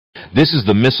This is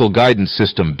the missile guidance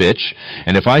system, bitch,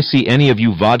 and if I see any of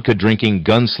you vodka-drinking,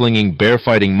 gun-slinging,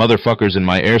 bear-fighting motherfuckers in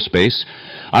my airspace,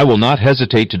 I will not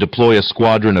hesitate to deploy a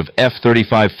squadron of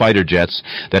F-35 fighter jets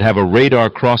that have a radar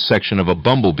cross-section of a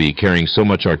bumblebee carrying so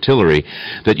much artillery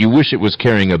that you wish it was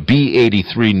carrying a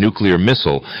B-83 nuclear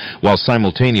missile, while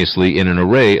simultaneously in an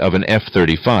array of an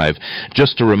F-35,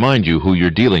 just to remind you who you're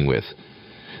dealing with.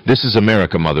 This is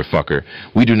America, motherfucker.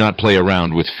 We do not play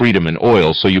around with freedom and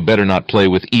oil, so you better not play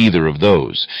with either of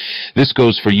those. This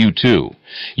goes for you, too.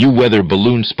 You weather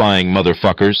balloon spying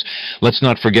motherfuckers. Let's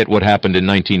not forget what happened in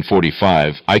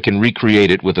 1945. I can recreate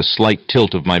it with a slight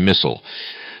tilt of my missile.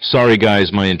 Sorry,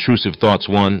 guys, my intrusive thoughts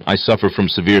won. I suffer from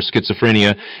severe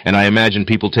schizophrenia, and I imagine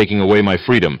people taking away my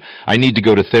freedom. I need to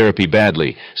go to therapy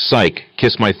badly. Psych.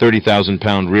 Kiss my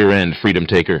 30,000-pound rear end, freedom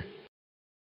taker.